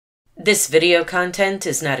This video content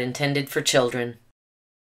is not intended for children.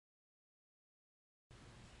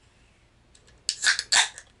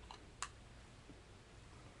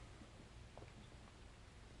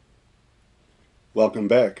 Welcome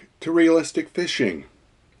back to Realistic Fishing.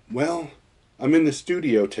 Well, I'm in the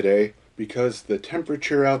studio today because the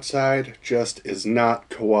temperature outside just is not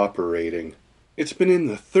cooperating. It's been in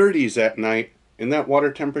the 30s at night and that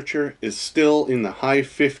water temperature is still in the high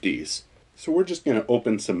 50s. So we're just going to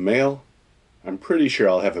open some mail. I'm pretty sure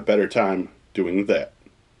I'll have a better time doing that.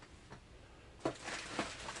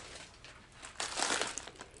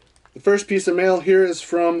 The first piece of mail here is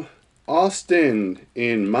from Austin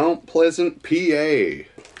in Mount Pleasant, PA.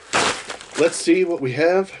 Let's see what we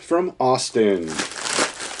have from Austin.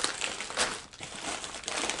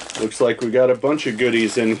 Looks like we got a bunch of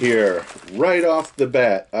goodies in here. Right off the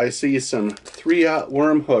bat, I see some 3/0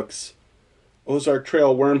 worm hooks. Ozark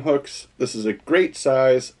Trail worm hooks. This is a great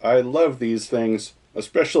size. I love these things,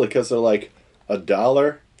 especially because they're like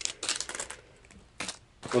 $1.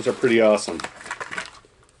 Those are pretty awesome.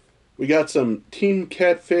 We got some Team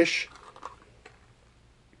Catfish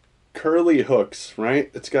curly hooks,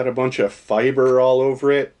 right? It's got a bunch of fiber all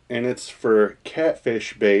over it, and it's for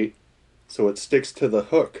catfish bait, so it sticks to the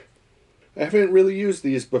hook. I haven't really used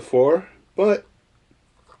these before, but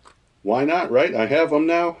why not, right? I have them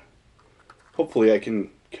now. Hopefully I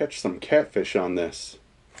can catch some catfish on this.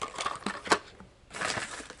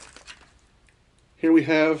 Here we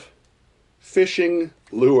have fishing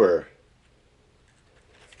lure.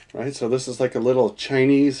 Right, so this is like a little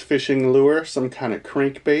Chinese fishing lure, some kind of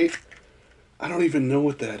crankbait. I don't even know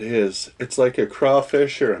what that is. It's like a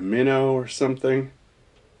crawfish or a minnow or something.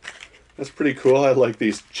 That's pretty cool. I like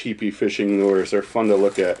these cheapy fishing lures. They're fun to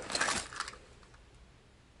look at.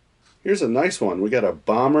 Here's a nice one. We got a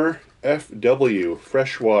Bomber FW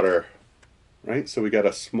freshwater. Right, so we got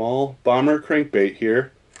a small Bomber crankbait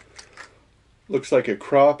here. Looks like a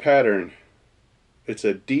craw pattern. It's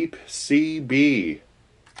a deep CB.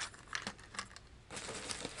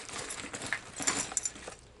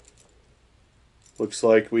 Looks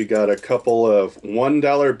like we got a couple of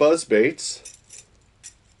 $1 buzz baits.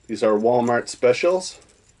 These are Walmart specials.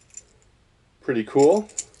 Pretty cool.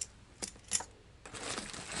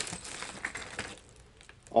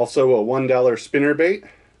 Also a $1 spinner bait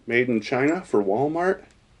made in China for Walmart.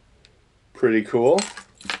 Pretty cool.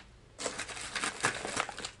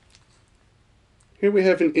 Here we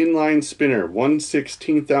have an inline spinner,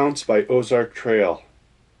 1/16 ounce by Ozark Trail.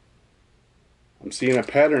 I'm seeing a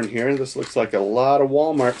pattern here. This looks like a lot of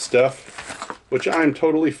Walmart stuff, which I'm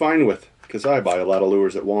totally fine with because I buy a lot of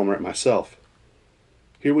lures at Walmart myself.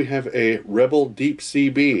 Here we have a Rebel Deep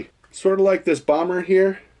CB. Sort of like this Bomber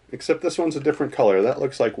here, except this one's a different color. That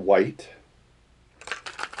looks like white.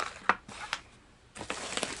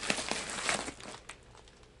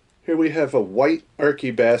 Here we have a white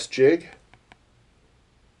Arky Bass jig.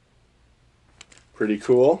 Pretty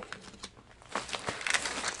cool.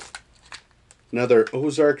 Another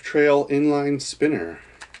Ozark Trail inline spinner.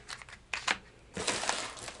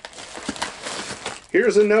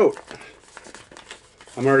 Here's a note.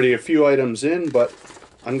 I'm already a few items in, but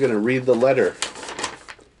I'm going to read the letter.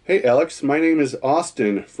 Hey Alex, my name is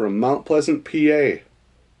Austin from Mount Pleasant, PA.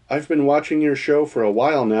 I've been watching your show for a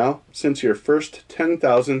while now, since your first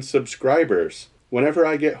 10,000 subscribers. Whenever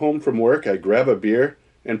I get home from work, I grab a beer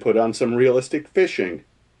and put on some realistic fishing.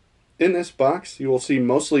 In this box, you will see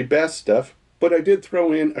mostly bass stuff, but I did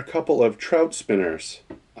throw in a couple of trout spinners.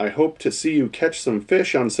 I hope to see you catch some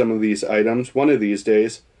fish on some of these items one of these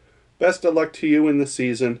days. Best of luck to you in the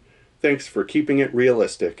season. Thanks for keeping it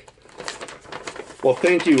realistic. Well,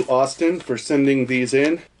 thank you, Austin, for sending these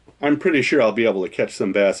in. I'm pretty sure I'll be able to catch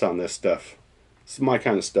some bass on this stuff. This is my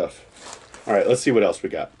kind of stuff. All right, let's see what else we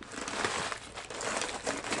got.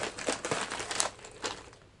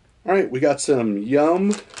 All right, we got some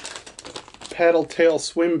Yum paddle tail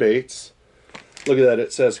swim baits. Look at that,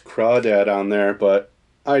 it says crawdad on there, but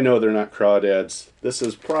I know they're not crawdads. This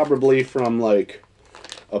is probably from like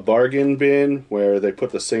a bargain bin where they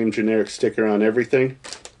put the same generic sticker on everything.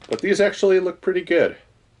 But these actually look pretty good.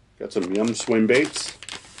 Got some Yum swim baits.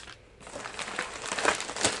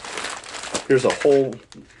 Here's a whole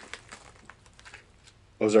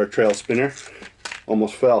Ozark Trail spinner.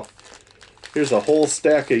 Almost fell. Here's a whole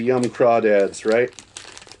stack of Yum crawdads, right?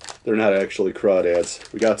 They're not actually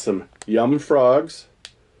crawdads. We got some Yum frogs,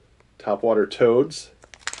 topwater toads.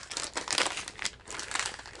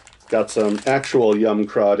 Got some actual Yum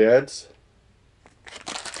crawdads.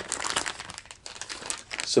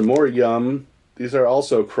 Some more Yum. These are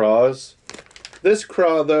also craws. This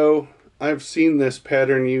craw, though, I've seen this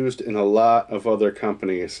pattern used in a lot of other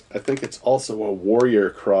companies. I think it's also a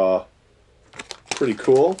warrior craw. Pretty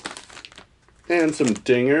cool. And some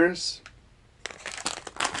dingers.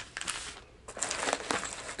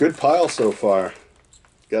 Good pile so far.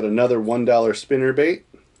 Got another $1 spinnerbait.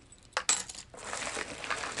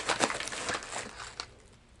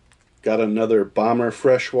 Got another bomber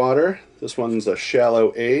freshwater. This one's a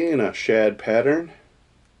shallow A in a shad pattern.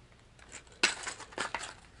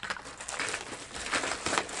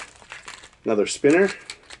 Another spinner.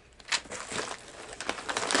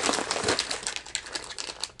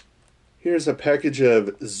 Here's a package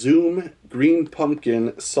of Zoom Green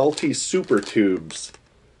Pumpkin Salty Super Tubes.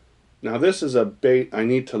 Now this is a bait I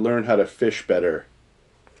need to learn how to fish better.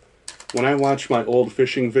 When I watch my old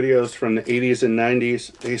fishing videos from the 80s and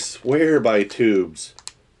 90s, they swear by tubes.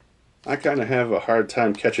 I kind of have a hard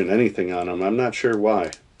time catching anything on them. I'm not sure why.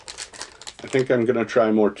 I think I'm going to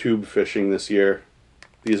try more tube fishing this year.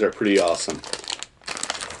 These are pretty awesome.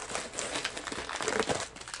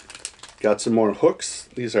 Got some more hooks.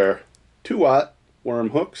 These are 2-aught worm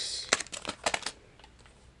hooks.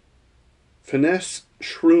 Finesse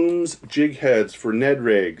Shrooms jig heads for Ned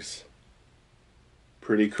rigs.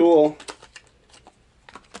 Pretty cool.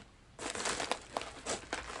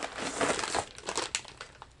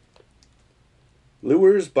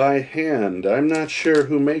 Lures by hand. I'm not sure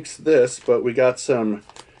who makes this, but we got some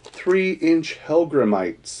 3-inch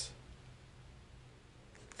Hellgramites.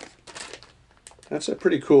 That's a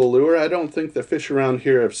pretty cool lure. I don't think the fish around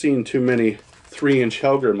here have seen too many 3-inch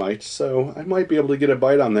Hellgramites, so I might be able to get a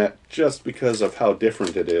bite on that just because of how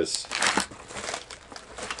different it is.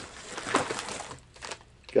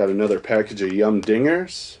 Got another package of Yum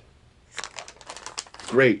Dingers.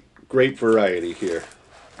 Great variety here.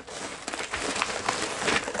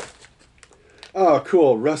 Oh,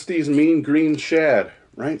 cool. Rusty's Mean Green Shad.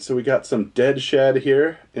 Right, so we got some dead shad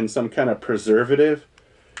here in some kind of preservative.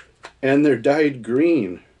 And they're dyed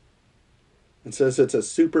green. It says it's a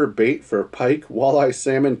super bait for pike, walleye,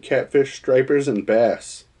 salmon, catfish, stripers, and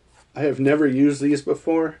bass. I have never used these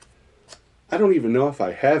before. I don't even know if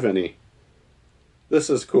I have any. This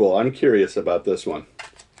is cool. I'm curious about this one.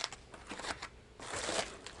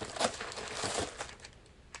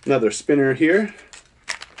 Another spinner here.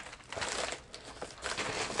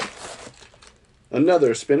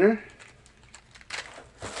 Another spinner.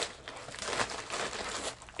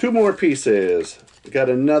 2 more pieces. We got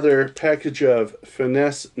another package of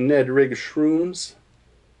Finesse Ned Rig Shrooms.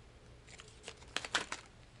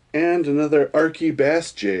 And another Arky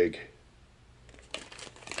Bass Jig.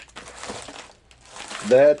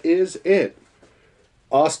 That is it.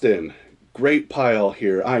 Austin, great pile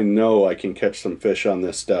here. I know I can catch some fish on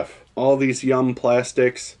this stuff. All these Yum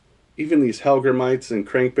plastics, even these Hellgramites and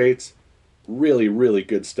crankbaits. Really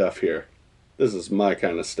good stuff here. This is my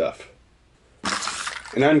kind of stuff.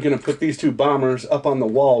 And I'm going to put these 2 bombers up on the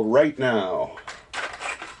wall right now.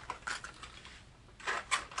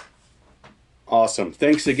 Awesome.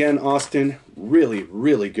 Thanks again, Austin.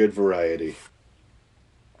 Really good variety.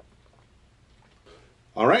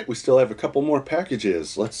 Alright, we still have a couple more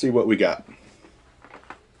packages. Let's see what we got.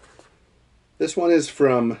 This one is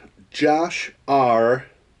from Josh R.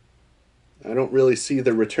 I don't really see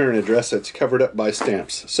the return address. It's covered up by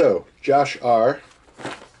stamps. So, Josh R.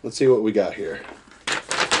 Let's see what we got here.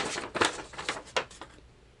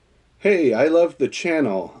 Hey, I love the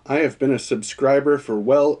channel. I have been a subscriber for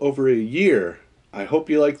well over a year. I hope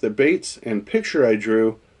you like the baits and picture I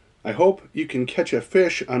drew. I hope you can catch a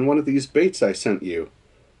fish on one of these baits I sent you.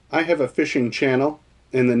 I have a fishing channel,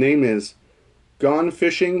 and the name is Gone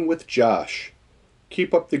Fishing with Josh.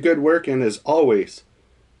 Keep up the good work, and as always,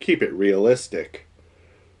 keep it realistic.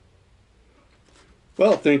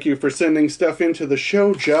 Well, thank you for sending stuff into the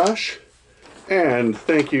show, Josh. And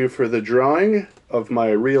thank you for the drawing of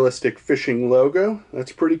my realistic fishing logo.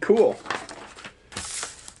 That's pretty cool.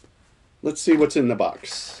 Let's see what's in the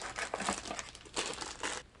box.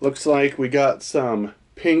 Looks like we got some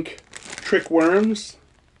pink trick worms.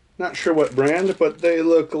 Not sure what brand, but they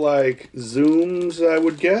look like Zooms, I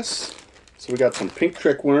would guess. So we got some pink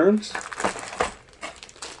trick worms.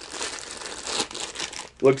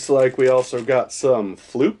 Looks like we also got some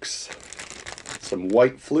flukes. Some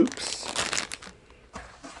white flukes.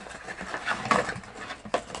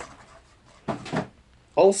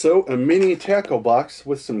 Also, a mini tackle box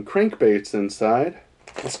with some crankbaits inside.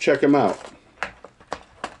 Let's check them out.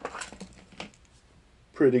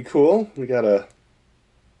 Pretty cool. We got a,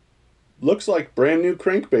 looks like brand new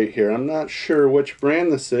crankbait here. I'm not sure which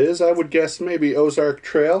brand this is. I would guess maybe Ozark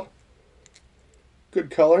Trail.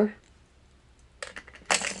 Good color.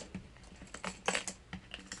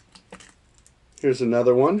 Here's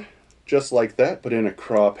another one, just like that, but in a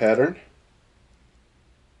craw pattern.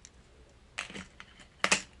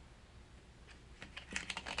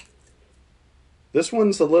 This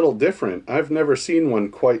one's a little different. I've never seen one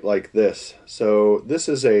quite like this. So this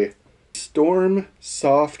is a Storm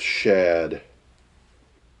Soft Shad.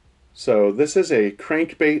 So this is a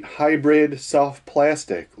crankbait hybrid soft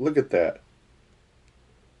plastic. Look at that.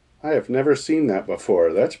 I have never seen that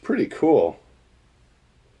before. That's pretty cool.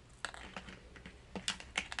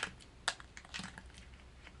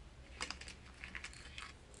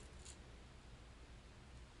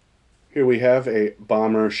 Here we have a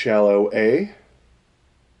Bomber Shallow A.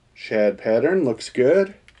 Shad pattern, looks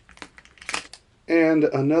good. And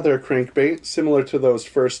another crankbait similar to those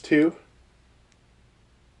first two.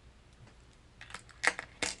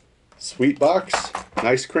 Sweet box,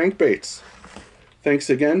 nice crankbaits. Thanks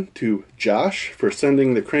again to Josh for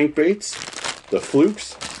sending the crankbaits, the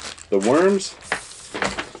flukes, the worms,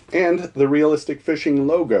 and the Realistic Fishing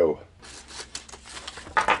logo.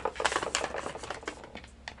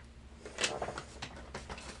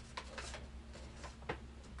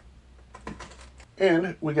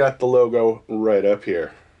 And we got the logo right up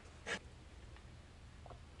here.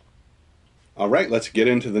 All right, let's get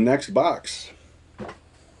into the next box.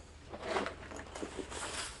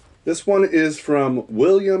 This one is from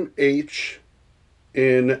William H.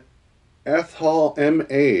 in Hettel,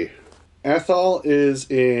 MA. Hettel is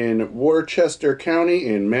in Worcester County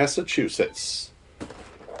in Massachusetts.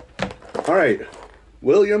 All right,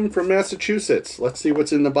 William from Massachusetts. Let's see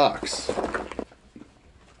what's in the box.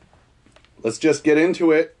 Let's just get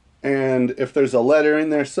into it, and if there's a letter in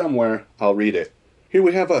there somewhere, I'll read it. Here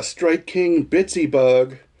we have a Strike King Bitsy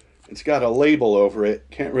Bug. It's got a label over it.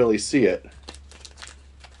 Can't really see it.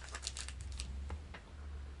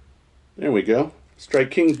 There we go. Strike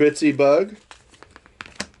King Bitsy Bug.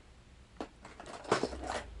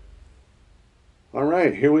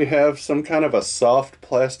 Alright, here we have some kind of a soft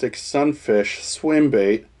plastic sunfish swim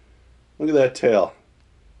bait. Look at that tail.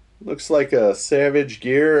 Looks like a Savage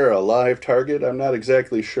Gear or a Live Target. I'm not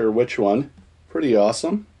exactly sure which one. Pretty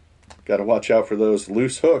awesome. Gotta watch out for those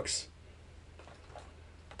loose hooks.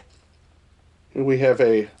 And we have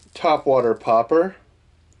a topwater popper.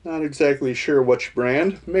 Not exactly sure which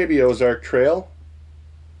brand. Maybe Ozark Trail.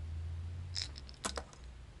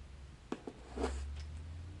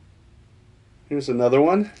 Here's another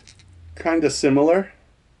one. Kinda similar.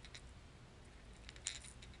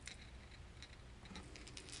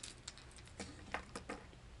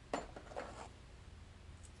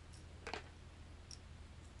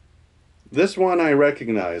 This one I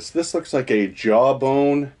recognize. This looks like a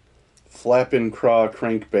jawbone flapping craw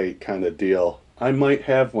crankbait kind of deal. I might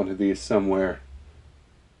have one of these somewhere.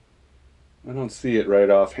 I don't see it right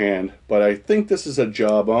offhand, but I think this is a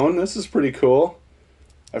jawbone. This is pretty cool.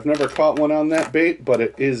 I've never caught one on that bait, but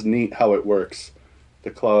it is neat how it works.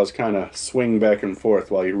 The claws kind of swing back and forth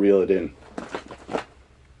while you reel it in.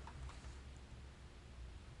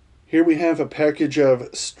 Here we have a package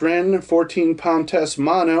of Stren 14-pound test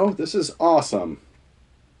mono. This is awesome.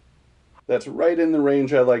 That's right in the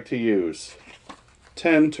range I like to use.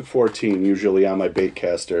 10 to 14 usually on my bait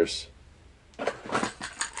casters.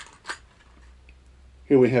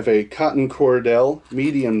 Here we have a Cotton Cordell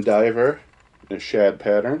medium diver in a shad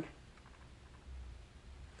pattern.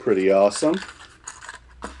 Pretty awesome.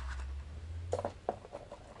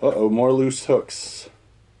 Uh-oh, more loose hooks.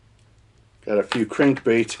 Got a few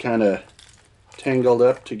crankbaits kind of tangled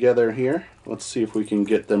up together here. Let's see if we can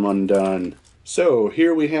get them undone. So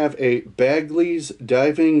here we have a Bagley's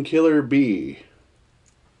Diving Killer Bee.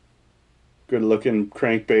 Good looking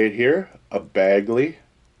crankbait here. A Bagley.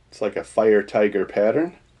 It's like a Fire Tiger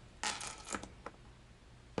pattern.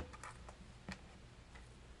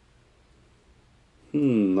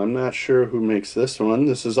 I'm not sure who makes this one.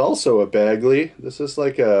 This is also a Bagley. This is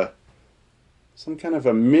like some kind of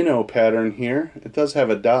a minnow pattern here. It does have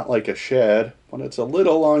a dot like a shad, but it's a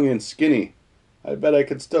little long and skinny. I bet I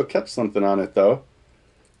could still catch something on it though.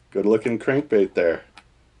 Good looking crankbait there.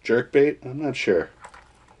 Jerkbait? I'm not sure.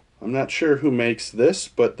 I'm not sure who makes this,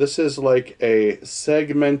 but this is like a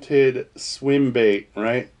segmented swim bait,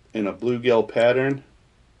 right? In a bluegill pattern.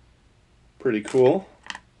 Pretty cool.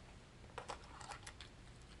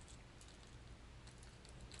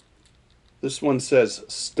 This one says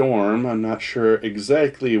Storm. I'm not sure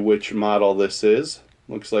exactly which model this is.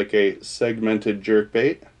 Looks like a segmented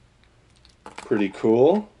jerkbait. Pretty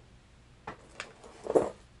cool.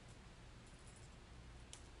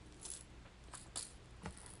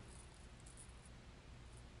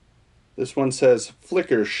 This one says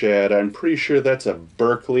Flicker Shad. I'm pretty sure that's a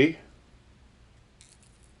Berkeley.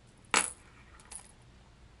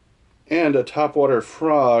 and a topwater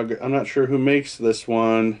frog. I'm not sure who makes this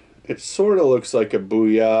one. It sort of looks like a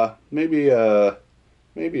booyah. Maybe a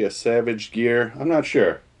Savage Gear. I'm not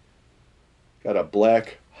sure. Got a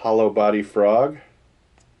black hollow body frog.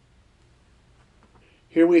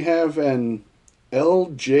 Here we have an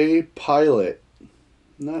LJ Pilot.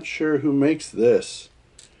 Not sure who makes this.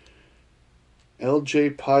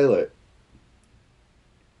 LJ Pilot.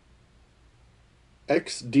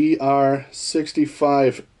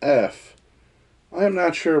 XDR65F. I am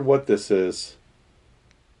not sure what this is.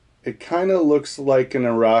 It kind of looks like an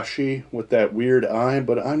Arashi with that weird eye,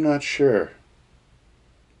 but I'm not sure.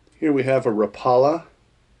 Here we have a Rapala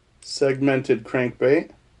segmented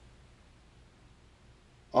crankbait.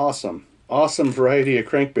 Awesome. Awesome variety of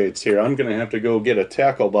crankbaits here. I'm going to have to go get a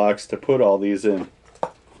tackle box to put all these in.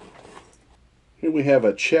 Here we have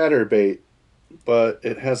a chatterbait, but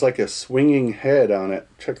it has like a swinging head on it.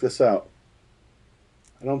 Check this out.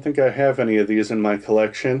 I don't think I have any of these in my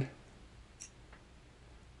collection.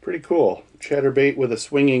 Pretty cool. Chatterbait with a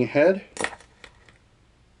swinging head.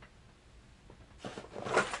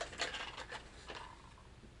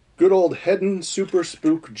 Good old Hettel Super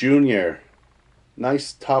Spook Jr.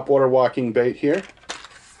 Nice topwater walking bait here.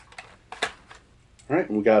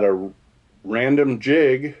 Alright, we got a random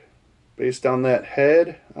jig based on that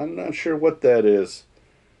head. I'm not sure what that is.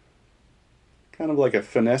 Kind of like a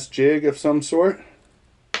finesse jig of some sort.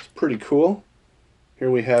 It's pretty cool.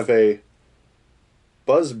 Here we have a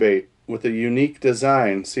buzz bait with a unique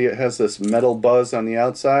design. See, it has this metal buzz on the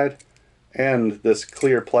outside and this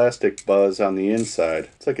clear plastic buzz on the inside.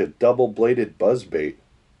 It's like a double-bladed buzz bait.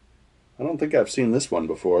 I don't think I've seen this one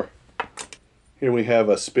before. Here we have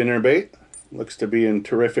a spinner bait. Looks to be in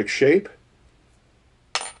terrific shape.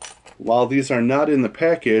 While these are not in the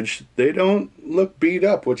package, they don't look beat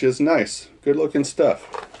up, which is nice. Good looking stuff.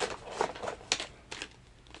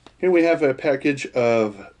 Here we have a package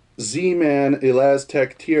of Z-Man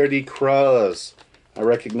Elastec TRD Craws. I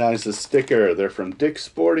recognize the sticker. They're from Dick's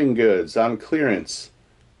Sporting Goods on clearance.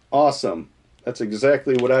 Awesome. That's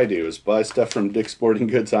exactly what I do, is buy stuff from Dick's Sporting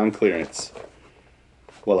Goods on clearance.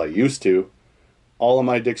 Well, I used to. All of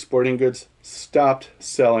my Dick's Sporting Goods stopped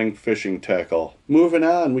selling fishing tackle. Moving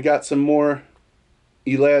on, we got some more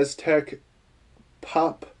Elastec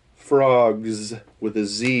Pop Frogs with a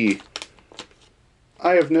Z.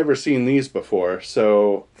 I have never seen these before,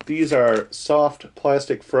 so these are soft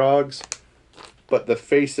plastic frogs, but the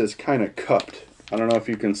face is kind of cupped. I don't know if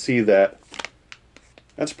you can see that.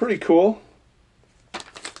 That's pretty cool.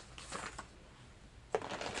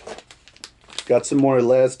 Got some more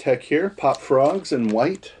Elastec here, Pop Frogs in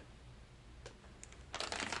white.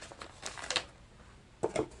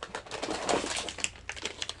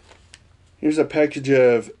 Here's a package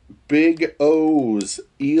of Big O's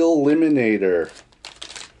Eel Eliminator.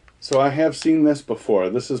 So I have seen this before.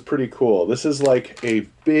 This is pretty cool. This is like a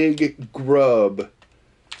big grub,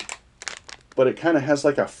 but it kind of has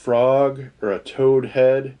like a frog or a toad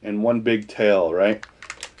head and one big tail, right?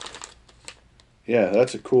 Yeah,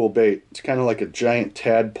 that's a cool bait. It's kind of like a giant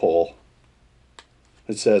tadpole.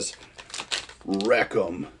 It says, "Wreck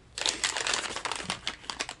 'em."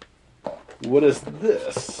 What is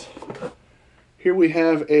this? Here we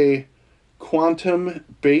have a Quantum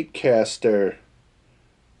Bait Caster.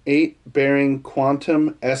 8-bearing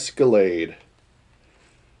Quantum Escalade.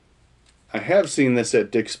 I have seen this at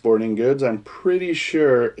Dick's Sporting Goods. I'm pretty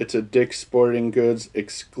sure it's a Dick's Sporting Goods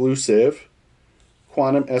exclusive.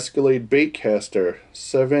 Quantum Escalade Bait Caster,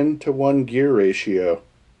 7-to-1 gear ratio.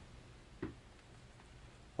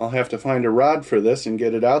 I'll have to find a rod for this and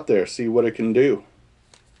get it out there, see what it can do.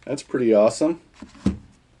 That's pretty awesome.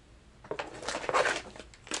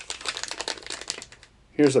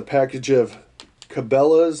 Here's a package of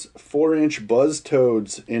Cabela's 4-inch Buzz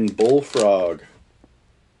Toads in Bullfrog.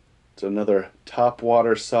 It's another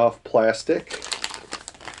topwater soft plastic.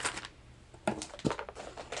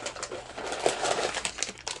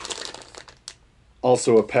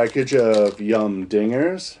 Also a package of Yum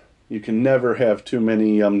Dingers. You can never have too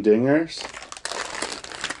many Yum Dingers.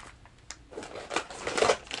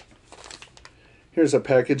 Here's a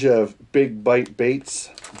package of Big Bite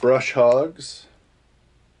Baits Brush Hogs.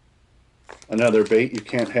 Another bait you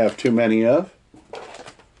can't have too many of.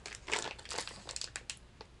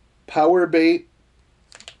 Power Bait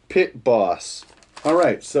Pit Boss.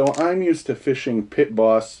 Alright, so I'm used to fishing Pit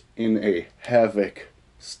Boss in a Havoc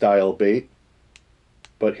style bait.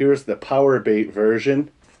 But here's the Power Bait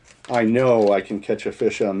version. I know I can catch a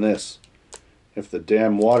fish on this if the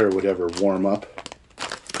damn water would ever warm up.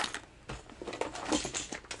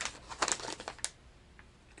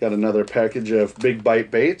 Got another package of Big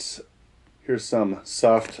Bite Baits. Here's some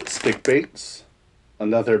soft stick baits.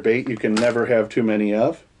 Another bait you can never have too many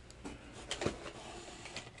of.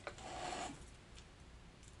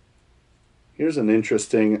 Here's an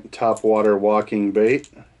interesting topwater walking bait.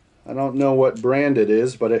 I don't know what brand it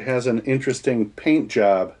is, but it has an interesting paint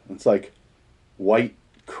job. It's like white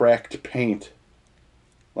cracked paint,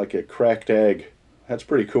 like a cracked egg. That's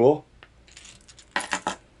pretty cool.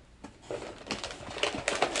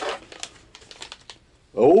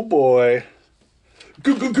 Oh boy.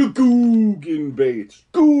 Googan baits.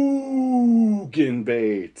 Googan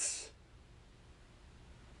baits.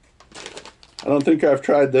 I don't think I've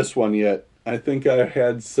tried this one yet. I think I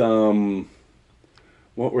had some,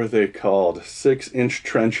 what were they called? 6-inch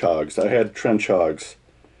trench hogs. I had trench hogs.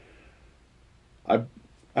 I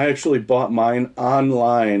actually bought mine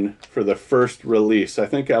online for the first release. I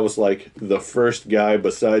think I was like the first guy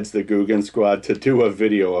besides the Googan Squad to do a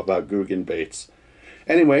video about Googan baits.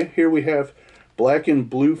 Anyway, here we have black and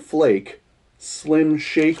blue flake slim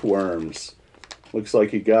shake worms. Looks like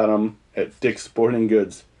he got them at Dick's Sporting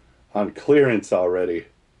Goods on clearance already.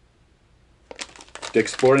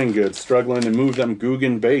 Dick's Sporting Goods struggling to move them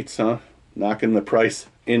Googan baits, huh? Knocking the price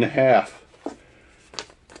in half.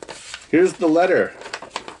 Here's the letter.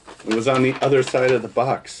 It was on the other side of the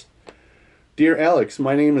box. Dear Alex,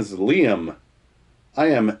 my name is Liam. I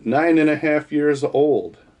am 9.5 years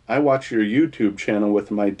old. I watch your YouTube channel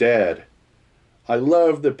with my dad. I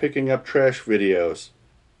love the picking up trash videos.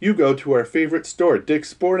 You go to our favorite store, Dick's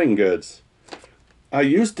Sporting Goods. I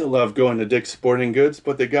used to love going to Dick's Sporting Goods,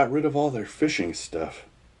 but they got rid of all their fishing stuff.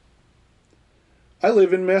 I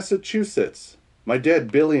live in Massachusetts. My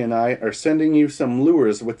dad Billy and I are sending you some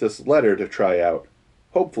lures with this letter to try out.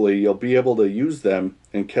 Hopefully you'll be able to use them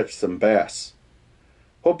and catch some bass.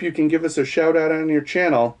 Hope you can give us a shout out on your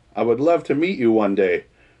channel. I would love to meet you one day.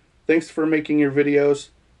 Thanks for making your videos,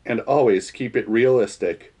 and always keep it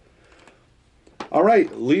realistic.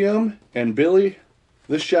 Alright, Liam and Billy,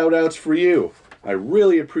 this shout out's for you. I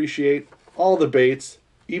really appreciate all the baits,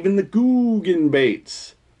 even the Googan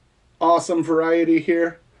baits. Awesome variety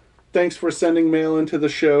here. Thanks for sending mail into the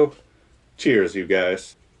show. Cheers, you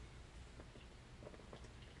guys.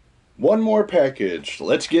 One more package.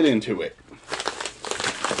 Let's get into it.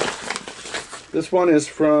 This one is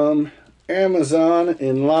from Amazon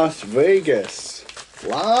in Las Vegas.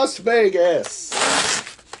 Las Vegas.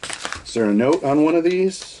 Is there a note on one of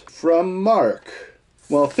these? From Mark.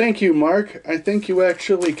 Well, thank you, Mark. I think you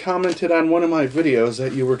actually commented on one of my videos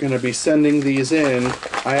that you were going to be sending these in.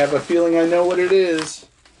 I have a feeling I know what it is.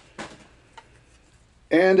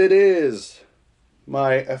 And it is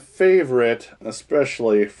my favorite,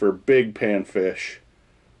 especially for big panfish.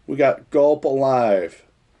 We got Gulp Alive,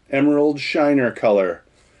 Emerald Shiner color.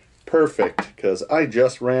 Perfect, because I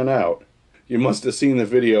just ran out. You must have seen the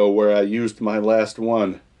video where I used my last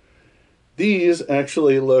one. These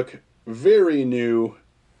actually look very new.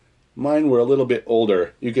 Mine were a little bit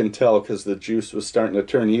older. You can tell because the juice was starting to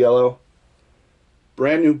turn yellow.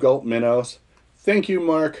 Brand new Gulp minnows. Thank you,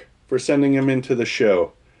 Mark, for sending them into the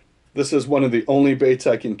show. This is one of the only baits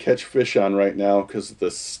I can catch fish on right now because of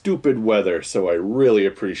the stupid weather, so I really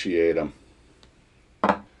appreciate them.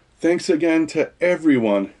 Thanks again to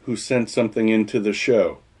everyone who sent something into the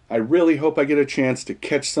show. I really hope I get a chance to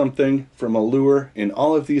catch something from a lure in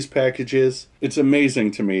all of these packages. It's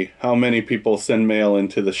amazing to me how many people send mail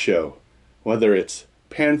into the show. Whether it's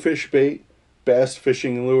panfish bait, bass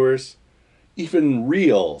fishing lures, even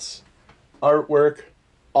reels, artwork,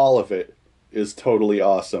 all of it is totally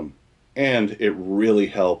awesome. And it really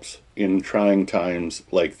helps in trying times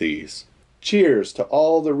like these. Cheers to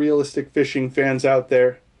all the realistic fishing fans out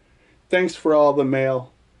there. Thanks for all the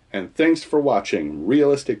mail. And thanks for watching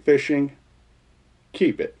Realistic Fishing.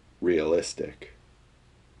 Keep it realistic.